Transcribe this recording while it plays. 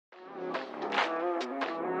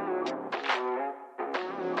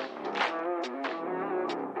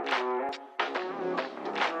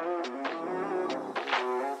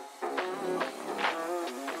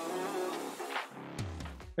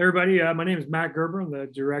Everybody, my name is Matt Gerber. I'm the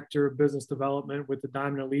Director of Business Development with the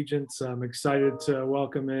Diamond Allegiance. I'm excited to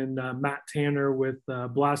welcome in Matt Tanner with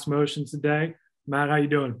Blast Motion today. Matt, how you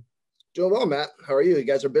doing? Doing well, Matt. How are you? You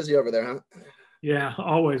guys are busy over there, huh? Yeah,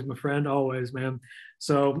 always, my friend, always, man.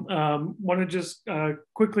 So, want to just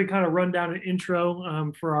quickly kind of run down an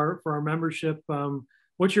intro for our membership.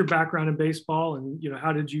 What's your background in baseball, and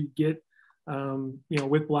how did you get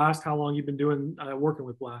with Blast? How long you've been doing working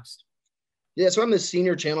with Blast? Yeah, so I'm the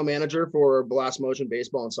senior channel manager for Blast Motion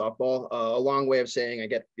baseball and softball. A long way of saying I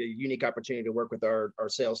get a unique opportunity to work with our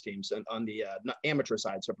sales teams and on the amateur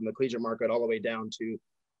side. So from the collegiate market all the way down to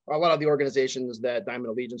a lot of the organizations that Diamond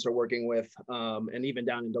Allegiance are working with, and even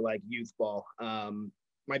down into like youth ball.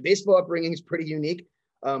 My baseball upbringing is pretty unique.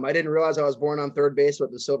 I didn't realize I was born on third base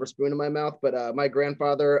with the silver spoon in my mouth, but my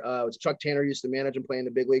grandfather was Chuck Tanner, used to manage and play in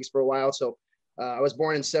the big leagues for a while. So I was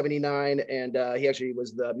born in '79, and he actually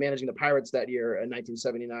was managing the Pirates that year in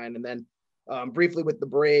 1979, and then briefly with the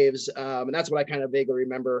Braves, and that's what I kind of vaguely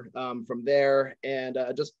remember from there. And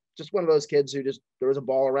just one of those kids who just there was a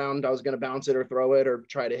ball around, I was going to bounce it or throw it or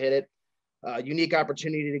try to hit it. Unique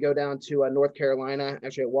opportunity to go down to North Carolina.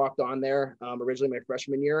 Actually, I walked on there originally my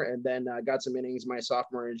freshman year, and then got some innings my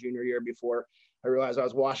sophomore and junior year before I realized I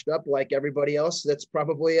was washed up like everybody else that's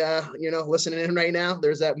probably listening in right now.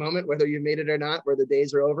 There's that moment, whether you made it or not, where the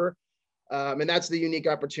days are over. And that's the unique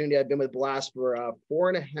opportunity. I've been with Blast for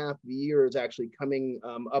 4.5 years, actually coming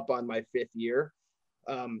up on my 5th year.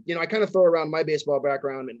 I kind of throw around my baseball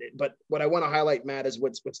background, but what I want to highlight, Matt, is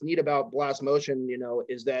what's neat about Blast Motion,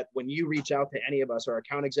 is that when you reach out to any of us, our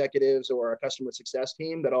account executives or our customer success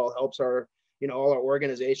team, that all helps all our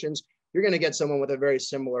organizations, you're going to get someone with a very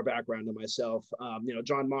similar background to myself.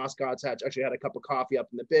 John Moscott's actually had a cup of coffee up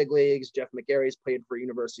in the big leagues. Jeff McGarry's played for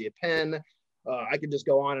University of Penn. I could just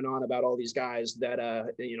go on and on about all these guys that,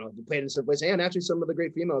 played in some places, and actually some of the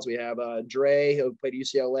great females we have, Dre, who played at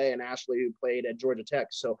UCLA, and Ashley, who played at Georgia Tech.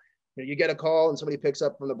 So, you get a call and somebody picks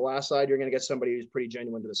up from the Blast side, you're going to get somebody who's pretty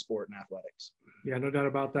genuine to the sport and athletics. Yeah, no doubt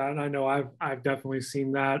about that. And I know I've definitely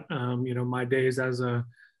seen that. My days as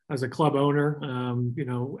a club owner,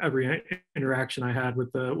 every interaction I had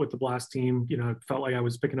with the Blast team, it felt like I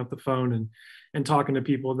was picking up the phone and talking to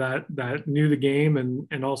people that knew the game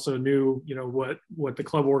and also knew, what the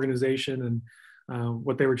club organization and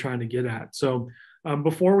what they were trying to get at. So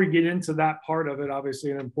before we get into that part of it,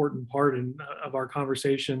 obviously an important part of our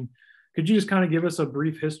conversation, could you just kind of give us a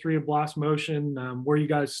brief history of Blast Motion, where you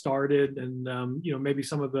guys started, and maybe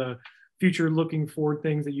some of the future looking forward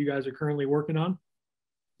things that you guys are currently working on?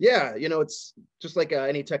 Yeah, it's just like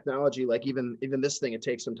any technology, like even this thing, it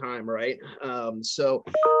takes some time, right? So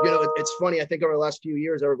it's funny. I think over the last few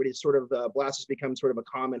years, everybody's sort of Blast has become sort of a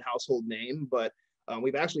common household name, but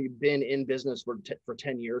we've actually been in business for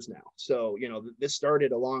 10 years now. So this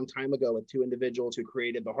started a long time ago with 2 individuals who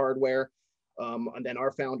created the hardware, and then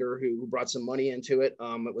our founder who brought some money into it.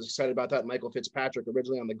 Was excited about that, Michael Fitzpatrick,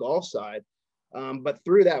 originally on the golf side. But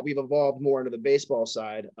through that, we've evolved more into the baseball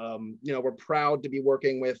side. We're proud to be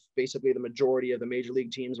working with basically the majority of the major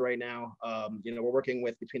league teams right now. We're working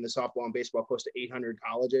with, between the softball and baseball, close to 800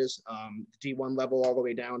 colleges, D1 level all the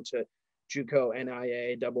way down to JUCO,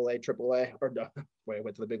 NIA, AA, AAA, or wait, I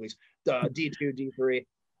went to the big leagues, D2, D3.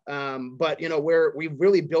 But we've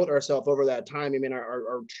really built ourselves over that time. I mean,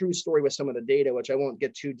 our true story with some of the data, which I won't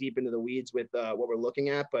get too deep into the weeds with what we're looking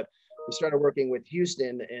at, but we started working with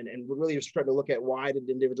Houston and we really just tried to look at why did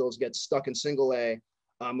individuals get stuck in single A,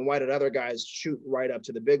 and why did other guys shoot right up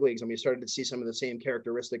to the big leagues? And we started to see some of the same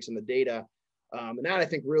characteristics in the data. And that, I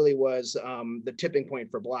think, really was the tipping point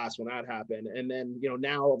for Blast when that happened. And then,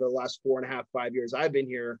 now over the last 4.5, 5 years I've been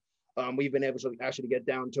here, we've been able to actually get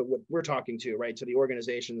down to what we're talking to, right? To the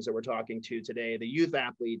organizations that we're talking to today, the youth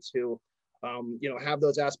athletes who, have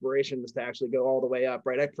those aspirations to actually go all the way up,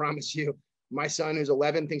 right? I promise you, my son, who's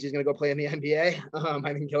 11, thinks he's going to go play in the NBA.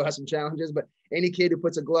 I think he'll have some challenges, but any kid who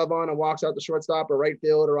puts a glove on and walks out the shortstop or right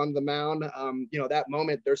field or on the mound, that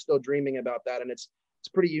moment, they're still dreaming about that. And it's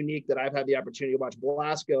pretty unique that I've had the opportunity to watch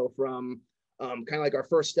Blast go from kind of like our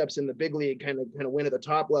first steps in the big league, kind of win at the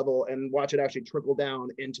top level and watch it actually trickle down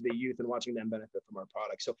into the youth and watching them benefit from our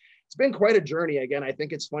product. So it's been quite a journey. Again, I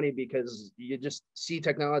think it's funny because you just see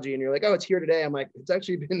technology and you're like, oh, it's here today. I'm like, it's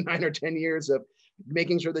actually been 9 or 10 years of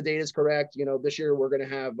making sure the data is correct. This year we're going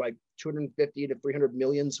to have like 250 to 300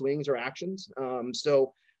 million swings or actions.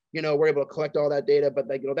 So we're able to collect all that data, but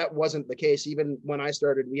that wasn't the case. Even when I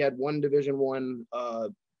started, we had one Division I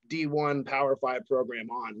D1 Power 5 program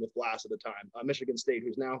on with Blast at the time, Michigan State,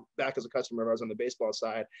 who's now back as a customer of ours on the baseball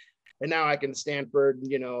side. And now I can Stanford,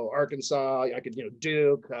 Arkansas, I could,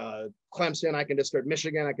 Duke, Clemson, I can just start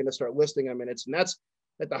Michigan, I can just start listing them. And that's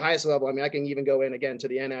at the highest level. I mean, I can even go in again to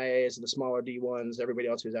the NIAs and the smaller D1s, everybody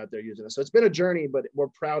else who's out there using it. So it's been a journey, but we're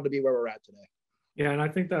proud to be where we're at today. Yeah, and I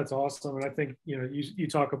think that's awesome. And I think, you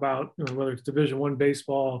talk about, whether it's Division I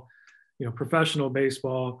baseball, professional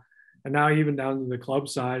baseball, and now even down to the club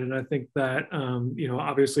side. And I think that,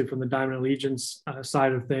 obviously from the Diamond Allegiance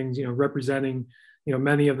side of things, representing,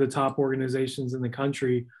 many of the top organizations in the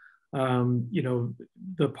country,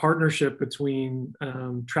 the partnership between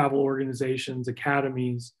travel organizations,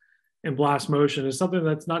 academies, and Blast Motion is something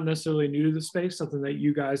that's not necessarily new to the space, something that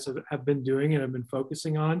you guys have been doing and have been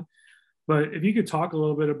focusing on. But if you could talk a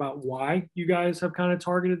little bit about why you guys have kind of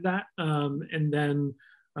targeted that, and then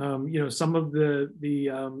some of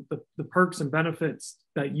the perks and benefits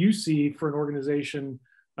that you see for an organization,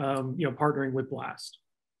 partnering with Blast.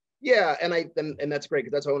 Yeah, and that's great,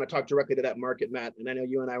 because that's why I want to talk directly to that market, Matt. And I know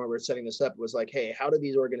you and I, when we were setting this up, was like, hey, how do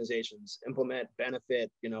these organizations implement,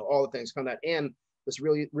 benefit, all the things come that, and this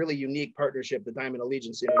really, really unique partnership, the Diamond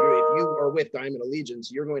Allegiance. If you are with Diamond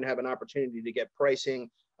Allegiance, you're going to have an opportunity to get pricing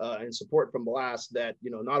and support from Blast that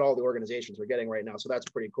not all the organizations are getting right now. So that's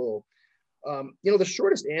pretty cool. The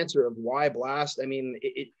shortest answer of why Blast, I mean,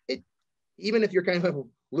 it even if you're kind of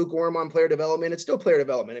lukewarm on player development, it's still player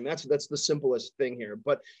development. I mean, that's the simplest thing here.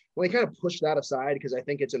 But when we kind of push that aside, because I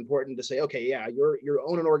think it's important to say, okay, yeah, you're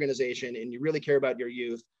own an organization and you really care about your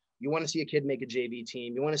youth. You want to see a kid make a JV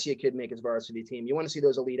team. You want to see a kid make his varsity team. You want to see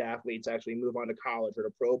those elite athletes actually move on to college or to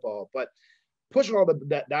pro ball. But pushing all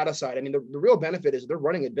that aside, I mean, the real benefit is they're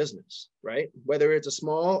running a business, right? Whether it's a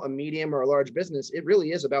small, a medium, or a large business, it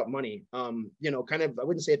really is about money. Kind of, I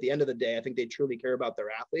wouldn't say at the end of the day, I think they truly care about their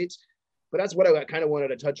athletes. But that's what I kind of wanted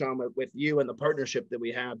to touch on with you and the partnership that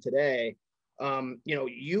we have today.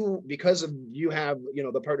 Because of you have,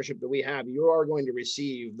 the partnership that we have, you are going to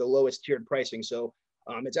receive the lowest tiered pricing. So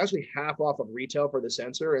it's actually half off of retail for the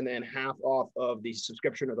sensor and then half off of the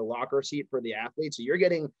subscription or the locker seat for the athlete. So you're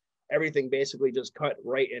getting everything basically just cut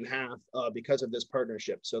right in half because of this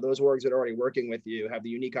partnership. So those orgs that are already working with you have the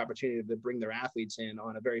unique opportunity to bring their athletes in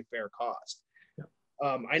on a very fair cost.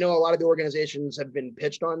 I know a lot of the organizations have been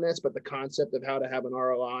pitched on this, but the concept of how to have an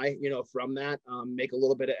ROI, from that, make a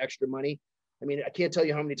little bit of extra money. I mean, I can't tell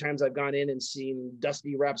you how many times I've gone in and seen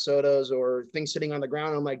dusty Rapsodos or things sitting on the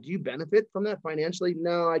ground. I'm like, do you benefit from that financially?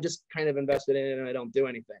 No, I just kind of invested in it and I don't do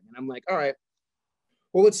anything. And I'm like, all right,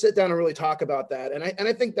 well, let's sit down and really talk about that. And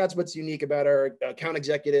I think that's what's unique about our account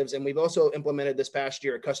executives. And we've also implemented this past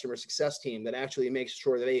year a customer success team that actually makes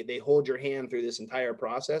sure that they hold your hand through this entire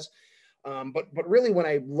process. But really, when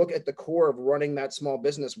I look at the core of running that small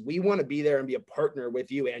business, we want to be there and be a partner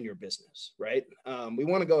with you and your business, right? We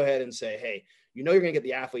want to go ahead and say, hey, you're going to get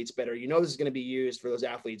the athletes better. This is going to be used for those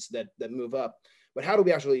athletes that move up. But how do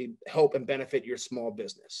we actually help and benefit your small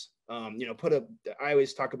business? I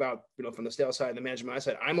always talk about, from the sales side, the management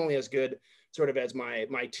side, I'm only as good sort of as my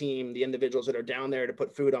team, the individuals that are down there to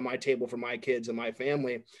put food on my table for my kids and my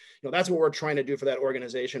family. That's what we're trying to do for that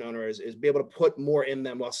organization owner is be able to put more in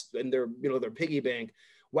them while in their, their piggy bank,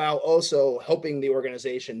 while also helping the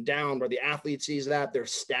organization down where the athlete sees that, their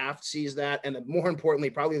staff sees that, and more importantly,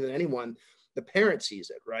 probably than anyone, the parent sees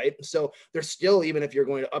it, right? So there's still, even if you're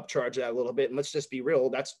going to upcharge that a little bit, and let's just be real,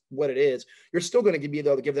 that's what it is, you're still going to be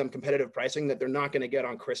able to give them competitive pricing that they're not going to get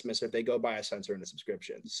on Christmas if they go buy a sensor and a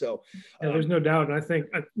subscription. So there's no doubt. And I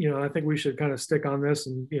think we should kind of stick on this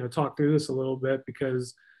and, talk through this a little bit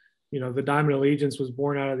because, the Diamond Allegiance was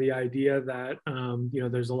born out of the idea that,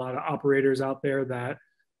 there's a lot of operators out there that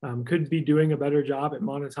could be doing a better job at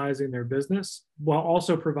monetizing their business while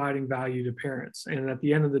also providing value to parents. And at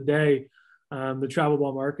the end of the day, the travel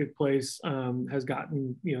ball marketplace has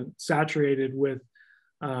gotten saturated with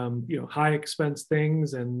high expense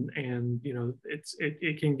things and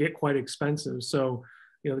it can get quite expensive. So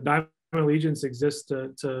the Diamond Allegiance exists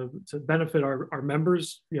to benefit our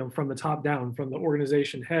members from the top down, from the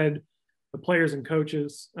organization head, the players and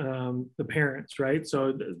coaches, the parents, right?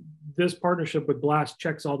 So this partnership with Blast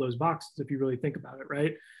checks all those boxes if you really think about it,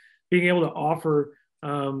 right? Being able to offer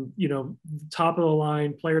top of the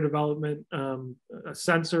line player development, a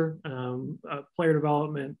sensor, a player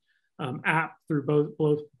development app through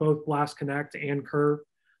both Blast Connect and Curve.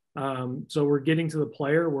 So we're getting to the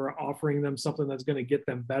player. We're offering them something that's going to get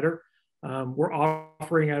them better. We're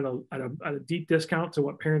offering at a deep discount to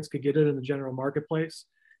what parents could get it in the general marketplace,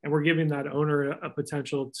 and we're giving that owner a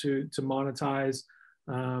potential to monetize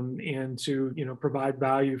and to provide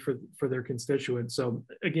value for their constituents. So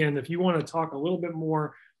again, if you want to talk a little bit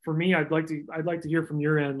more, for me, I'd like to hear from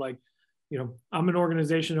your end. Like, I'm an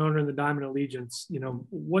organization owner in the Diamond Allegiance.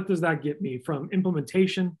 What does that get me from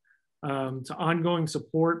implementation to ongoing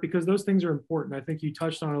support? Because those things are important. I think you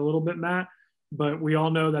touched on it a little bit, Matt. but we all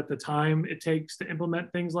know that the time it takes to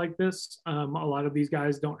implement things like this, a lot of these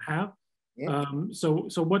guys don't have. Yeah. So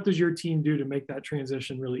what does your team do to make that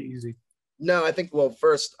transition really easy? No, I think, well,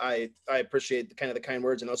 first, I appreciate the kind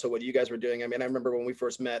words and also what you guys were doing. I mean, I remember when we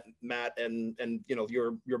first met, Matt, and you know,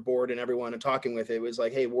 your board and everyone and talking with it, was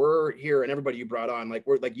like, hey, we're here, and everybody you brought on, like,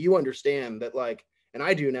 we're like, you understand that, like, and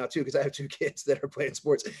I do now too, because I have two kids that are playing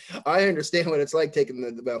sports. I understand what it's like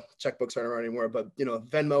taking well, checkbooks aren't around anymore, but you know,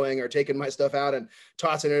 Venmoing or taking my stuff out and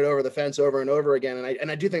tossing it over the fence over and over again. And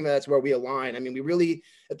I do think that's where we align. I mean, we really,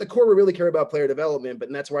 at the core, we really care about player development, but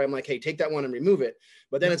that's where I'm like, hey, take that one and remove it.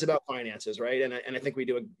 But then it's about finances, right? And I think we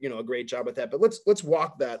do a great job with that. But let's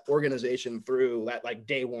walk that organization through that, like,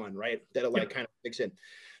 day one, right? That'll like kind of fix it.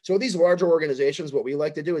 So these larger organizations, what we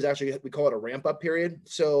like to do is actually, we call it a ramp up period.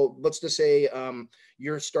 So let's just say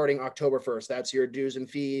you're starting October 1st. That's your dues and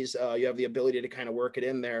fees. You have the ability to kind of work it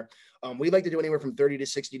in there. We like to do anywhere from 30 to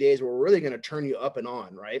 60 days where we're really going to turn you up and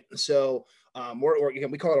on, right? So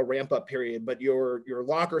we call it a ramp up period, but your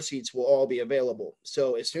locker seats will all be available.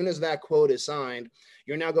 So as soon as that quote is signed,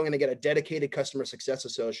 you're now going to get a dedicated customer success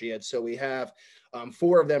associate. So we have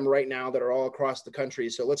 4 of them right now that are all across the country.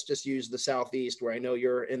 So let's just use the Southeast, where I know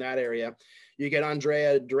you're in that area. You get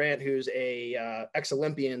Andrea Durant, who's a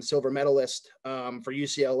ex-Olympian silver medalist for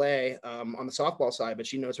UCLA on the softball side, but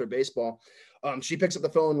she knows her baseball. She picks up the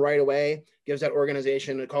phone right away, gives that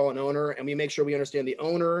organization a call, an owner, and we make sure we understand the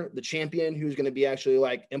owner, the champion, who's going to be actually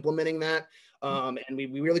like implementing that. And we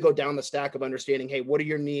really go down the stack of understanding, hey, what are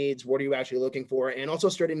your needs? What are you actually looking for? And also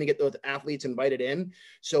starting to get those athletes invited in.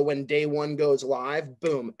 So when day one goes live,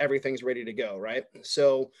 boom, everything's ready to go, right?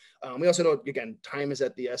 So we also know, again, time is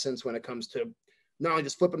at the essence when it comes to not only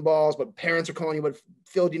just flipping balls, but parents are calling you, what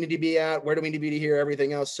field do you need to be at? Where do we need to be to hear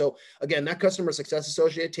everything else? So again, that customer success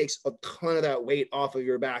associate takes a ton of that weight off of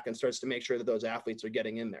your back and starts to make sure that those athletes are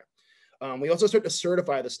getting in there. We also start to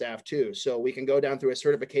certify the staff too. So we can go down through a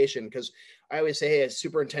certification, because I always say, hey, a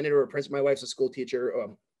superintendent or a principal, my wife's a school teacher.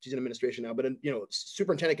 She's in administration now, but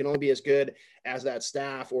superintendent can only be as good as that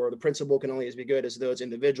staff, or the principal can only be good as those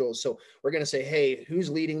individuals. So we're going to say, hey, who's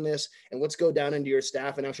leading this? And let's go down into your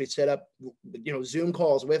staff and actually set up, Zoom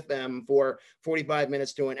calls with them for 45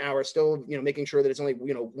 minutes to an hour, still, making sure that it's only,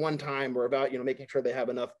 one time, or about, making sure they have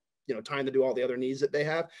enough time to do all the other needs that they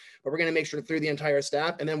have. But we're going to make sure through the entire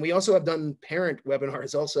staff. And then we also have done parent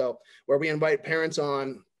webinars also, where we invite parents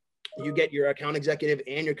on. You get your account executive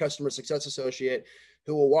and your customer success associate,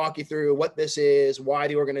 who will walk you through what this is, why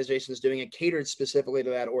the organization is doing it, catered specifically to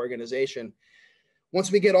that organization. Once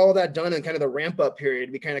we get all that done in kind of the ramp up period,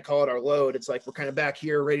 we kind of call it our load. It's like, we're kind of back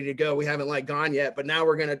here ready to go. We haven't like gone yet, but now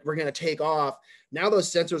we're going to take off. Now those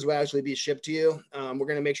sensors will actually be shipped to you. We're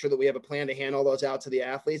going to make sure that we have a plan to hand all those out to the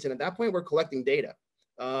athletes. And at that point, we're collecting data.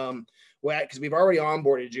 Because we've already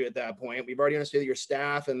onboarded you at that point. We've already understood that your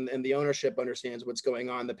staff and the ownership understands what's going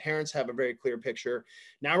on. The parents have a very clear picture.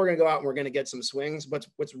 Now we're going to go out and we're going to get some swings. But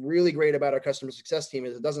what's really great about our customer success team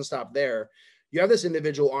is it doesn't stop there. You have this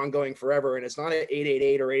individual ongoing forever, and it's not an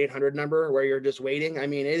 888 or 800 number where you're just waiting. I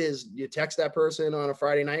mean, it is, you text that person on a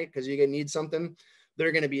Friday night because you need something,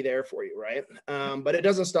 they're going to be there for you, right? But it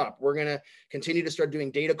doesn't stop. We're going to continue to start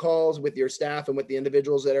doing data calls with your staff and with the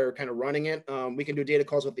individuals that are kind of running it. We can do data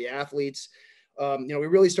calls with the athletes. We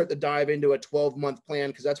really start to dive into a 12-month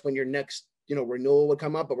plan, because that's when your next, renewal would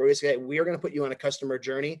come up. But we're basically, we are going to put you on a customer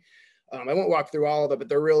journey. I won't walk through all of it, but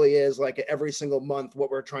there really is, like, every single month what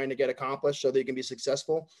we're trying to get accomplished so that you can be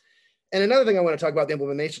successful. And another thing I want to talk about, the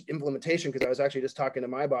implementation, because I was actually just talking to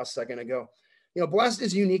my boss a second ago. Blast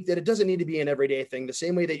is unique that it doesn't need to be an everyday thing. The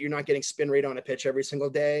same way that you're not getting spin rate on a pitch every single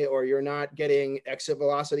day, or you're not getting exit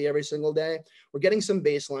velocity every single day. We're getting some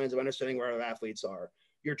baselines of understanding where our athletes are.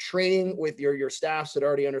 You're training with your staffs that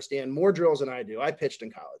already understand more drills than I do. I pitched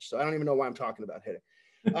in college, so I don't even know why I'm talking about hitting.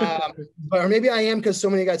 Or maybe I am, because so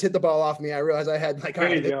many guys hit the ball off me. I realized I had, like,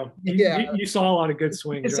 there you go. You saw a lot of good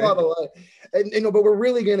swings. Right? But we're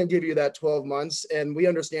really going to give you that 12 months, and we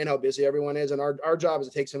understand how busy everyone is, and our job is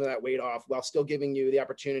to take some of that weight off while still giving you the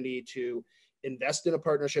opportunity to invest in a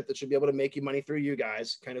partnership that should be able to make you money through you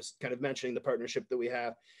guys. Kind of mentioning the partnership that we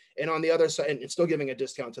have, and on the other side, and still giving a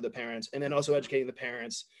discount to the parents, and then also educating the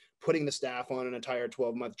parents, putting the staff on an entire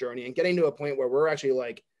 12-month journey, and getting to a point where we're actually,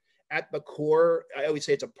 like, at the core. I always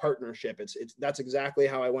say it's a partnership. That's exactly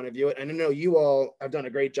how I want to view it. And I know you all have done a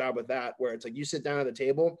great job with that, where it's like, you sit down at the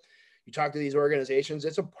table, you talk to these organizations,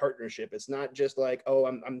 it's a partnership. It's not just like, oh,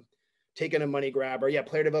 I'm taking a money grab, or yeah,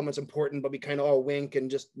 player development's important, but we kind of all wink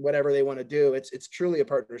and just whatever they want to do. It's truly a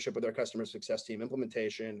partnership with our customer success team,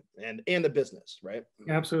 implementation, and the business, right?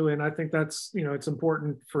 Absolutely. And I think that's, it's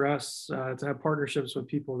important for us to have partnerships with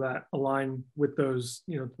people that align with those,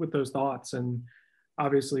 with those thoughts. And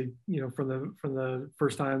obviously, from the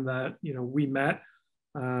first time that, we met,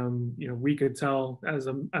 we could tell as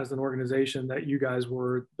an organization that you guys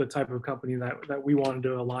were the type of company that we wanted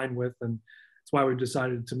to align with. And that's why we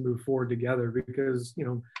decided to move forward together, because,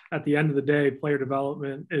 at the end of the day, player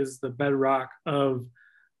development is the bedrock of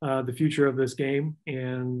the future of this game.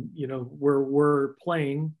 And, where we're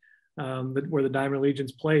playing, where the Diamond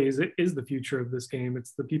Allegiance plays, it is the future of this game.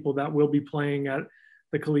 It's the people that will be playing at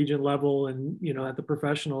the collegiate level and, at the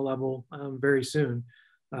professional level very soon.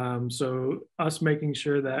 So us making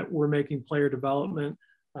sure that we're making player development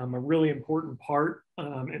a really important part.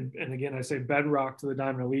 And again, I say bedrock to the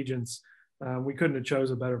Diamond Allegiance. We couldn't have chose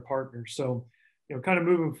a better partner. So, kind of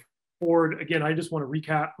moving forward, again, I just want to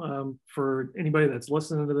recap for anybody that's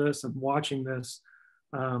listening to this and watching this,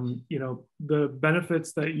 the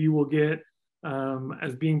benefits that you will get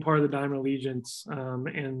as being part of the Diamond Allegiance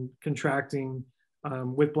and contracting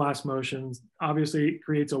with Blast Motions. Obviously, it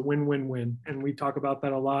creates a win-win-win. And we talk about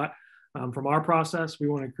that a lot. From our process, we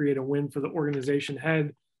want to create a win for the organization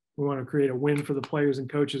head. We want to create a win for the players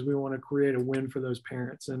and coaches. We want to create a win for those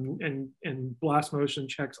parents. And Blast Motion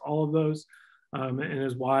checks all of those. And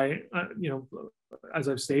is why, as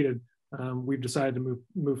I've stated, we've decided to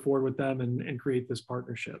move forward with them and create this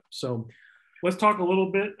partnership. So let's talk a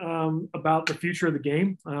little bit about the future of the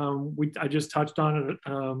game. I just touched on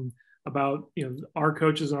it about our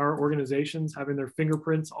coaches and our organizations having their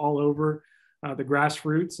fingerprints all over the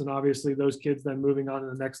grassroots, and obviously those kids then moving on to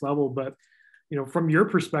the next level. But from your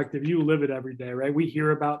perspective, you live it every day, right? We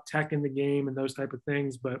hear about tech in the game and those type of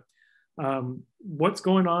things, but what's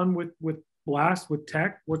going on with Blast, with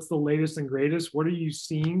tech? What's the latest and greatest? What are you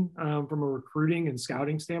seeing from a recruiting and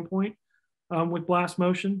scouting standpoint with Blast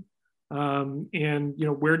Motion? And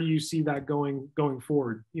where do you see that going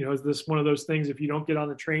forward? Is this one of those things, if you don't get on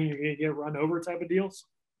the train, you're going to get run over type of deals?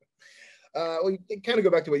 Well, you kind of go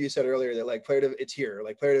back to what you said earlier, that like it's here,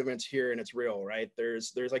 like player development's here and it's real, right?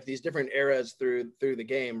 There's like these different eras through the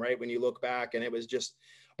game, right? When you look back, and it was just,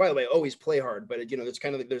 by the way, always play hard, but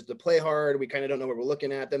there's the play hard. We kind of don't know what we're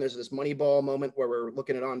looking at. Then there's this money ball moment where we're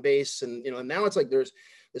looking at on base, and and now it's like there's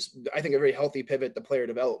this, I think, a very healthy pivot to player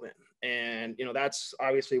development, and that's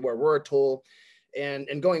obviously where we're a tool.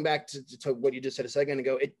 And going back to what you just said a second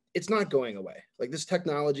ago, it's not going away. Like, this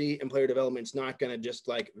technology and player development is not going to just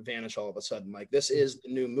like vanish all of a sudden. Like, this is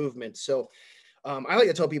the new movement. So I like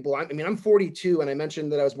to tell people, I'm 42, and I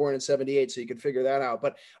mentioned that I was born in 78, so you could figure that out.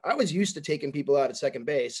 But I was used to taking people out at second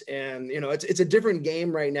base, and it's a different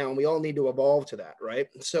game right now, and we all need to evolve to that, right?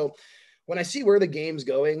 So when I see where the game's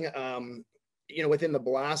going, within the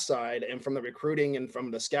Blast side and from the recruiting and from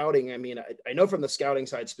the scouting, I know from the scouting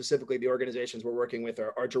side specifically, the organizations we're working with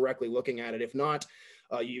are directly looking at it. If not,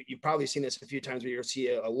 you've probably seen this a few times where you'll see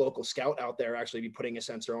a local scout out there actually be putting a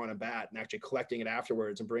sensor on a bat and actually collecting it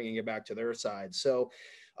afterwards and bringing it back to their side. So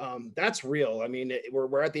that's real.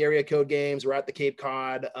 We're at the area code games. We're at the Cape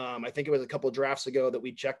Cod. I think it was a couple of drafts ago that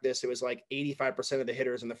we checked this. It was like 85% of the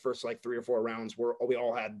hitters in the first like 3 or 4 rounds we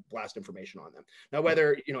all had Blast information on them. Now,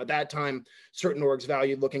 whether, at that time, certain orgs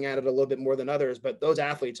valued looking at it a little bit more than others, but those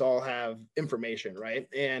athletes all have information, right?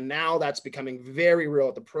 And now that's becoming very real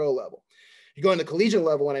at the pro level. You go in the collegiate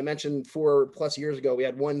level, and I mentioned 4+ years ago, we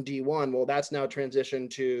had one D1. Well, that's now transitioned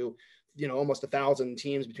to almost 1,000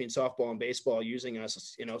 teams between softball and baseball using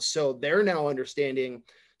us, so they're now understanding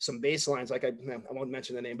some baselines. Like I won't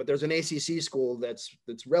mention the name, but there's an ACC school that's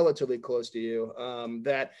relatively close to you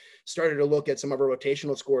that started to look at some of our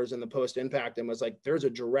rotational scores in the post impact and was like, there's a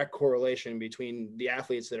direct correlation between the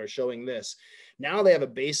athletes that are showing this. Now they have a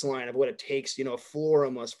baseline of what it takes, a floor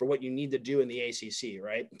almost for what you need to do in the ACC,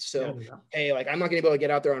 right? So, hey, like, I'm not going to be able to get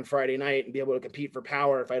out there on Friday night and be able to compete for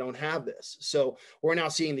power if I don't have this. So we're now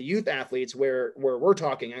seeing the youth athletes where we're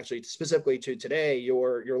talking actually specifically to today,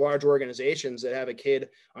 your large organizations that have a kid,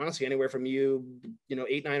 honestly, anywhere from U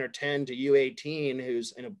 8, 9, or 10 to U18,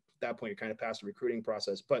 who's at that point, you're kind of past the recruiting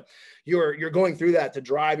process, but you're going through that to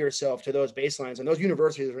drive yourself to those baselines, and those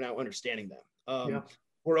universities are now understanding them.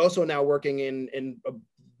 We're also now working in a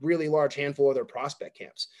really large handful of their prospect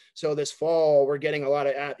camps. So this fall, we're getting a lot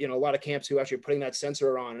of camps who actually are putting that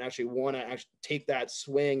sensor on and actually want to actually take that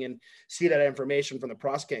swing and see that information from the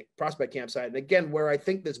prospect camp side. And again, where I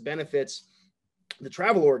think this benefits the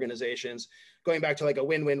travel organizations, going back to like a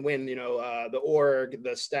win-win-win, the org,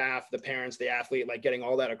 the staff, the parents, the athlete, like getting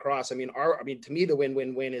all that across. To me, the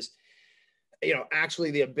win-win-win is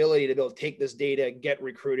actually the ability to be able to take this data, get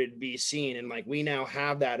recruited, be seen. And like, we now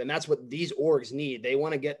have that. And that's what these orgs need. They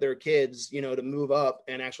want to get their kids, to move up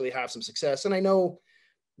and actually have some success. And I know,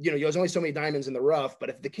 there's only so many diamonds in the rough, but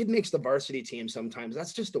if the kid makes the varsity team, sometimes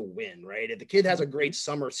that's just a win, right? If the kid has a great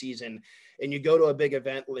summer season and you go to a big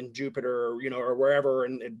event in Jupiter, or wherever,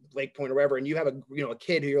 in Lake Point or wherever, and you have a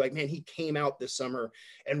kid who you're like, man, he came out this summer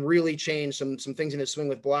and really changed some things in his swing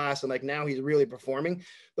with blast. And like, now he's really performing.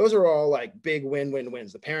 Those are all like big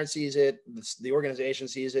wins. The parent sees it, the organization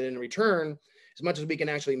sees it. In return, as much as we can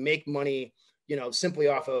actually make money, simply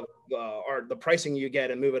off of the pricing you get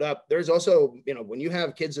and move it up. There's also, when you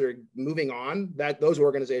have kids that are moving on, that those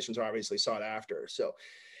organizations are obviously sought after. So,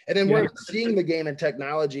 and then we're seeing the game and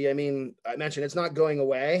technology. I mean, I mentioned it's not going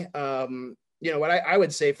away. What I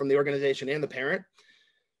would say from the organization and the parent,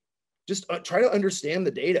 just try to understand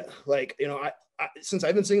the data. Like, since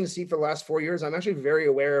I've been sitting in the seat for the last 4 years, I'm actually very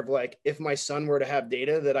aware of like, if my son were to have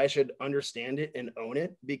data, that I should understand it and own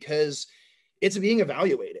it, because it's being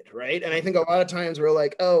evaluated, right? And I think a lot of times we're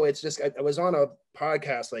like, oh, it's just, I was on a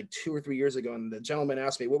podcast like 2 or 3 years ago, and the gentleman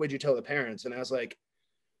asked me, what would you tell the parents? And I was like,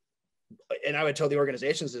 and I would tell the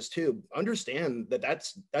organizations this too, understand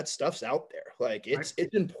that stuff's out there. Like, it's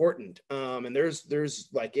important. And there's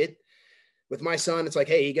like it, with my son, it's like,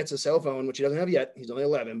 hey, he gets a cell phone, which he doesn't have yet. He's only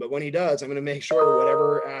 11, but when he does, I'm going to make sure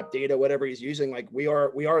whatever app, data, whatever he's using, like we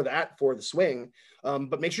are that for the swing.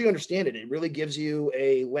 But make sure you understand it. It really gives you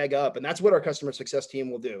a leg up, and that's what our customer success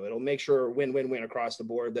team will do. It'll make sure win across the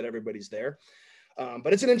board, that everybody's there.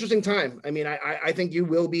 But it's an interesting time. I mean, I think you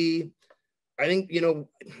will be. I think, I don't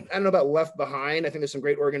know about left behind. I think there's some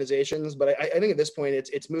great organizations, but I think at this point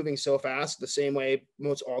it's moving so fast, the same way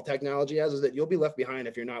most all technology has, is that you'll be left behind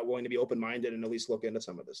if you're not willing to be open-minded and at least look into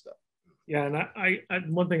some of this stuff. Yeah. And I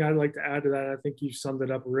one thing I'd like to add to that, I think you summed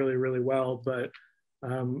it up really, really well, but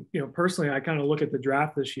personally, I kind of look at the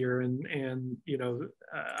draft this year and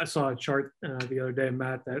I saw a chart the other day,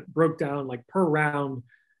 Matt, that broke down like per round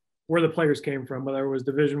where the players came from, whether it was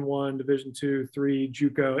Division I, Division II, III,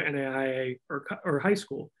 JUCO, NAIA, or high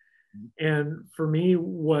school. And for me,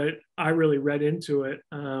 what I really read into it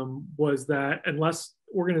was that unless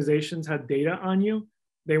organizations had data on you,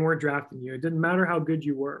 they weren't drafting you. It didn't matter how good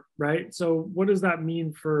you were, right? So what does that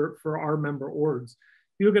mean for our member orgs?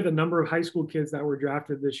 You look at the number of high school kids that were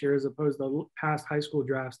drafted this year as opposed to past high school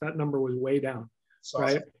drafts, that number was way down,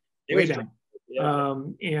 right? Way down. Yeah.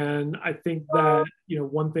 And I think that,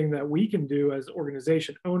 one thing that we can do as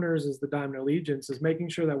organization owners, as the Diamond Allegiance, is making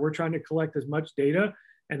sure that we're trying to collect as much data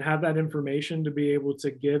and have that information to be able to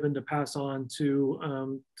give and to pass on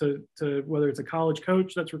to whether it's a college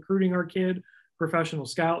coach that's recruiting our kid, professional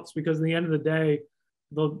scouts, because at the end of the day,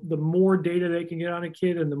 the more data they can get on a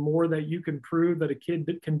kid and the more that you can prove that a kid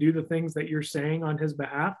can do the things that you're saying on his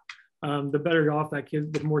behalf, the better off that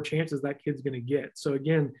kid, the more chances that kid's going to get. So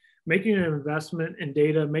again, making an investment in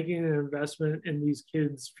data, making an investment in these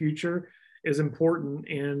kids' future is important.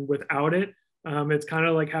 And without it, it's kind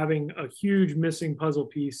of like having a huge missing puzzle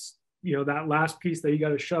piece, that last piece that you got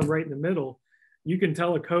to shove right in the middle. You can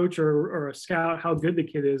tell a coach or a scout how good the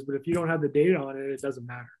kid is, but if you don't have the data on it, it doesn't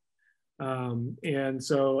matter. And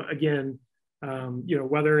so again,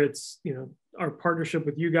 whether it's, our partnership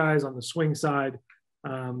with you guys on the swing side,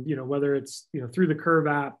 whether it's, through the Curve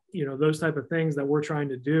app, those type of things that we're trying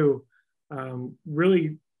to do,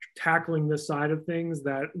 really tackling this side of things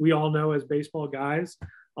that we all know as baseball guys,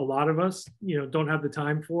 a lot of us, don't have the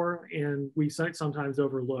time for, and we sometimes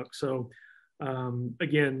overlook. So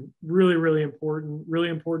again, really, really important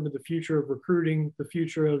to the future of recruiting, the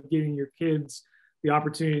future of getting your kids the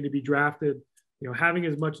opportunity to be drafted, having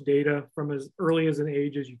as much data from as early as an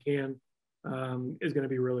age as you can is going to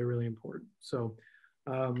be really, really important. So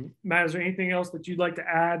Matt, is there anything else that you'd like to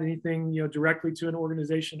add? Anything, directly to an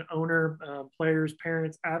organization owner, players,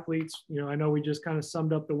 parents, athletes? I know we just kind of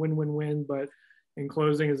summed up the win-win-win, but in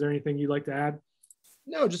closing, is there anything you'd like to add?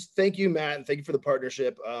 No, just thank you, Matt, and thank you for the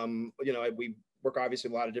partnership. We work obviously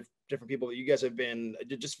with a lot of different people that you guys have been,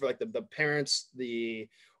 just for like the parents, the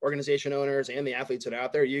organization owners, and the athletes that are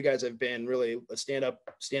out there. You guys have been really a stand-up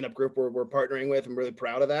group we're partnering with. I'm really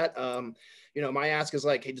proud of that. My ask is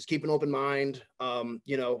like, hey, just keep an open mind,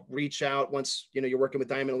 reach out once, you're working with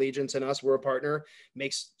Diamond Allegiance and us, we're a partner.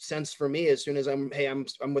 Makes sense for me. As soon as I'm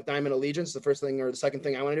with Diamond Allegiance, the first thing or the second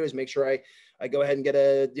thing I want to do is make sure I go ahead and get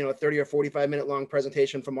a 30 or 45 minute long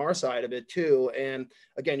presentation from our side of it too. And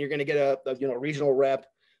again, you're going to get a regional rep,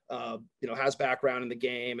 has background in the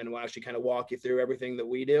game, and will actually kind of walk you through everything that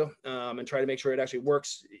we do, and try to make sure it actually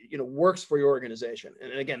works for your organization.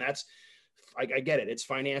 And again, that's I get it. It's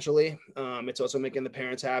financially, it's also making the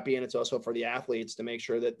parents happy, and it's also for the athletes to make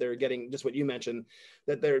sure that they're getting just what you mentioned,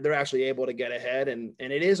 that they're actually able to get ahead. And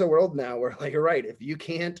it is a world now where, like, you're right. If you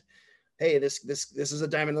can't, hey, this is a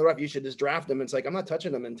diamond in the rough, you should just draft them. It's like, I'm not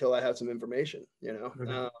touching them until I have some information, you know?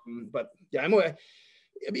 Okay. But yeah,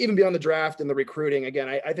 even beyond the draft and the recruiting, again,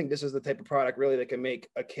 I think this is the type of product really that can make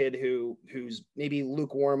a kid who's maybe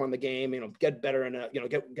lukewarm on the game, you know, get better enough, you know,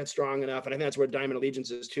 get strong enough. And I think that's where Diamond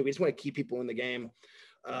Allegiance is too. We just want to keep people in the game.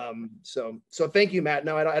 So thank you, Matt.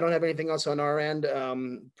 No, I don't have anything else on our end.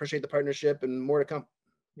 Appreciate the partnership and more to come.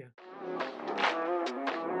 Yeah.